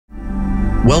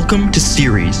Welcome to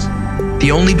Ceres,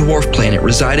 the only dwarf planet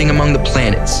residing among the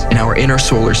planets in our inner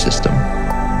solar system.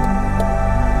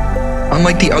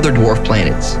 Unlike the other dwarf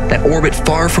planets that orbit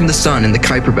far from the Sun in the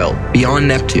Kuiper Belt beyond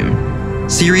Neptune,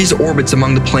 Ceres orbits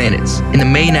among the planets in the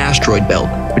main asteroid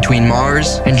belt between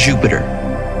Mars and Jupiter.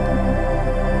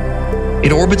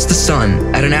 It orbits the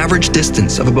Sun at an average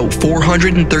distance of about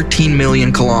 413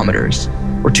 million kilometers,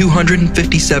 or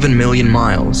 257 million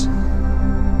miles.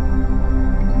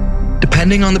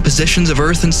 Depending on the positions of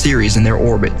Earth and Ceres in their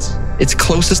orbits, its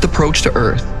closest approach to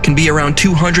Earth can be around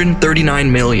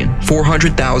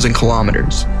 239,400,000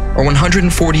 kilometers, or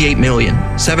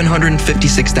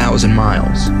 148,756,000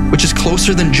 miles, which is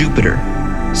closer than Jupiter,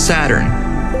 Saturn,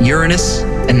 Uranus,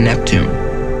 and Neptune.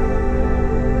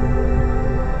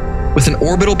 With an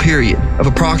orbital period of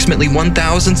approximately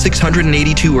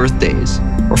 1,682 Earth days,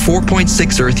 or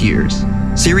 4.6 Earth years,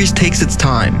 Ceres takes its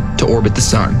time to orbit the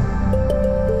Sun.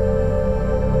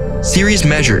 Ceres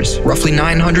measures roughly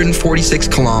 946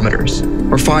 kilometers,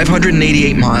 or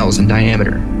 588 miles in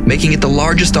diameter, making it the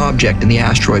largest object in the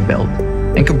asteroid belt,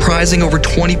 and comprising over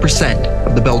 20%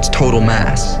 of the belt's total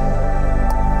mass.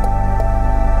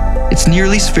 Its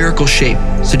nearly spherical shape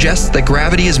suggests that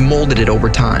gravity has molded it over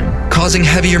time, causing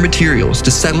heavier materials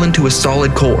to settle into a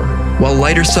solid core, while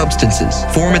lighter substances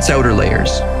form its outer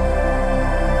layers.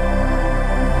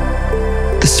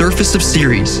 The surface of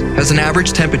Ceres has an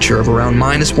average temperature of around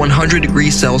 -100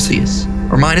 degrees Celsius,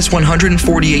 or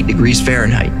 -148 degrees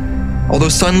Fahrenheit, although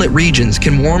sunlit regions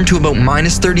can warm to about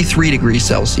 -33 degrees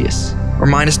Celsius, or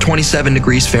 -27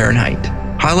 degrees Fahrenheit,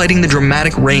 highlighting the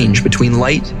dramatic range between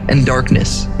light and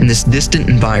darkness in this distant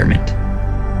environment.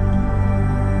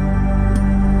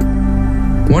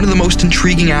 One of the most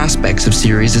intriguing aspects of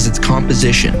Ceres is its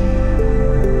composition.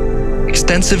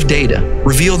 Extensive data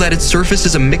reveal that its surface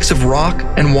is a mix of rock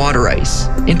and water ice,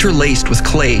 interlaced with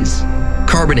clays,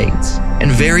 carbonates,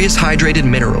 and various hydrated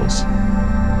minerals.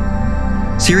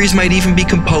 Ceres might even be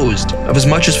composed of as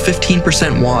much as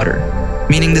 15% water,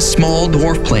 meaning this small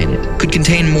dwarf planet could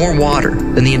contain more water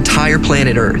than the entire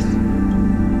planet Earth.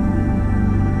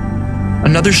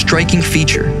 Another striking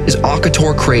feature is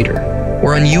Occator Crater,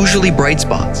 where unusually bright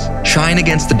spots shine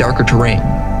against the darker terrain.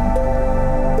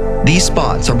 These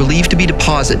spots are believed to be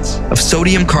deposits of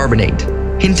sodium carbonate,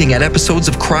 hinting at episodes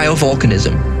of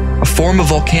cryovolcanism, a form of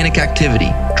volcanic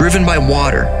activity driven by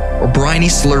water or briny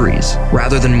slurries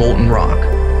rather than molten rock.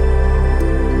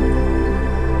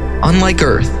 Unlike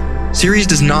Earth, Ceres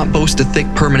does not boast a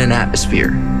thick permanent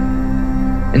atmosphere.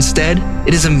 Instead,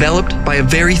 it is enveloped by a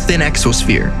very thin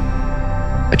exosphere,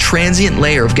 a transient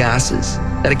layer of gases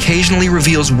that occasionally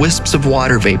reveals wisps of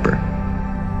water vapor.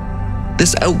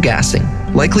 This outgassing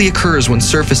likely occurs when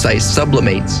surface ice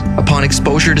sublimates upon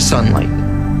exposure to sunlight.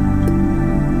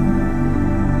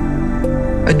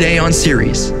 A day on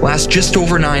Ceres lasts just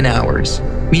over 9 hours,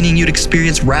 meaning you'd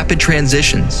experience rapid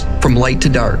transitions from light to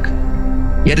dark.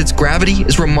 Yet its gravity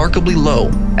is remarkably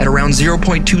low at around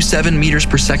 0.27 meters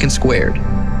per second squared,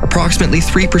 approximately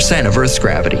 3% of Earth's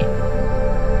gravity.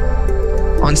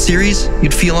 On Ceres,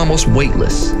 you'd feel almost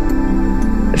weightless.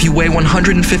 If you weigh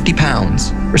 150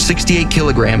 pounds, or 68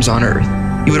 kilograms on Earth,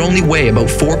 you would only weigh about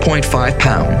 4.5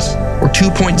 pounds, or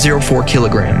 2.04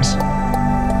 kilograms.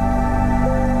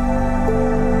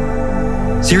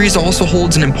 Ceres also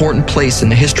holds an important place in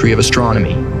the history of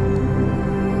astronomy.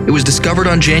 It was discovered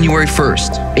on January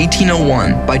 1st,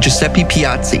 1801 by Giuseppe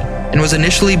Piazzi, and was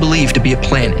initially believed to be a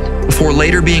planet, before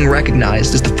later being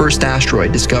recognized as the first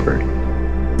asteroid discovered.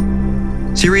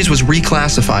 Ceres was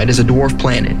reclassified as a dwarf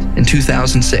planet in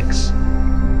 2006.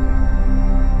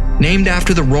 Named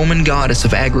after the Roman goddess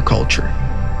of agriculture,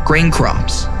 grain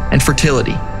crops, and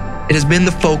fertility, it has been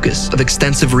the focus of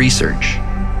extensive research.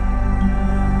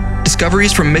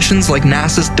 Discoveries from missions like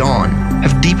NASA's Dawn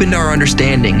have deepened our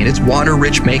understanding in its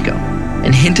water-rich makeup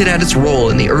and hinted at its role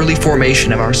in the early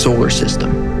formation of our solar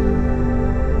system.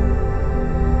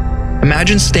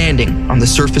 Imagine standing on the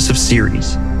surface of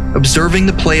Ceres, observing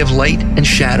the play of light and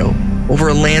shadow over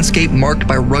a landscape marked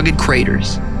by rugged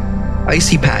craters,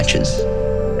 icy patches,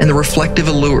 and the reflective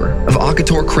allure of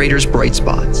Occator Crater's bright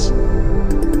spots.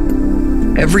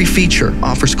 Every feature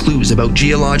offers clues about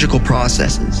geological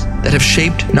processes that have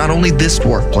shaped not only this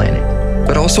dwarf planet,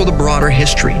 but also the broader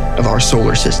history of our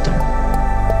solar system.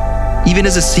 Even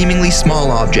as a seemingly small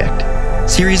object,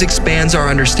 Ceres expands our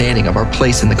understanding of our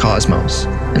place in the cosmos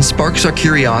and sparks our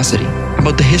curiosity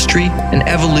about the history and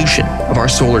evolution of our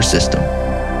solar system.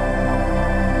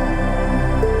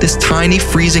 This tiny,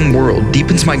 freezing world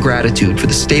deepens my gratitude for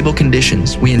the stable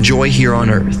conditions we enjoy here on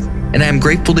Earth, and I am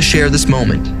grateful to share this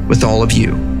moment with all of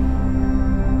you.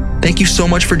 Thank you so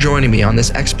much for joining me on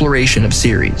this exploration of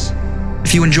Ceres.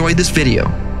 If you enjoyed this video,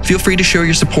 feel free to show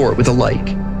your support with a like,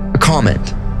 a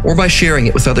comment, or by sharing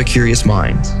it with other curious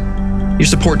minds. Your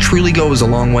support truly goes a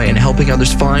long way in helping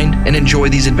others find and enjoy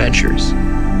these adventures.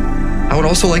 I would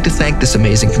also like to thank this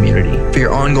amazing community for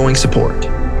your ongoing support.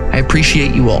 I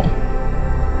appreciate you all.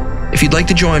 If you'd like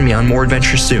to join me on more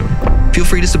adventures soon, feel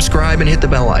free to subscribe and hit the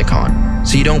bell icon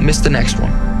so you don't miss the next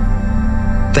one.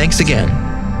 Thanks again.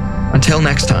 Until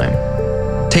next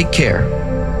time, take care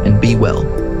and be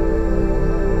well.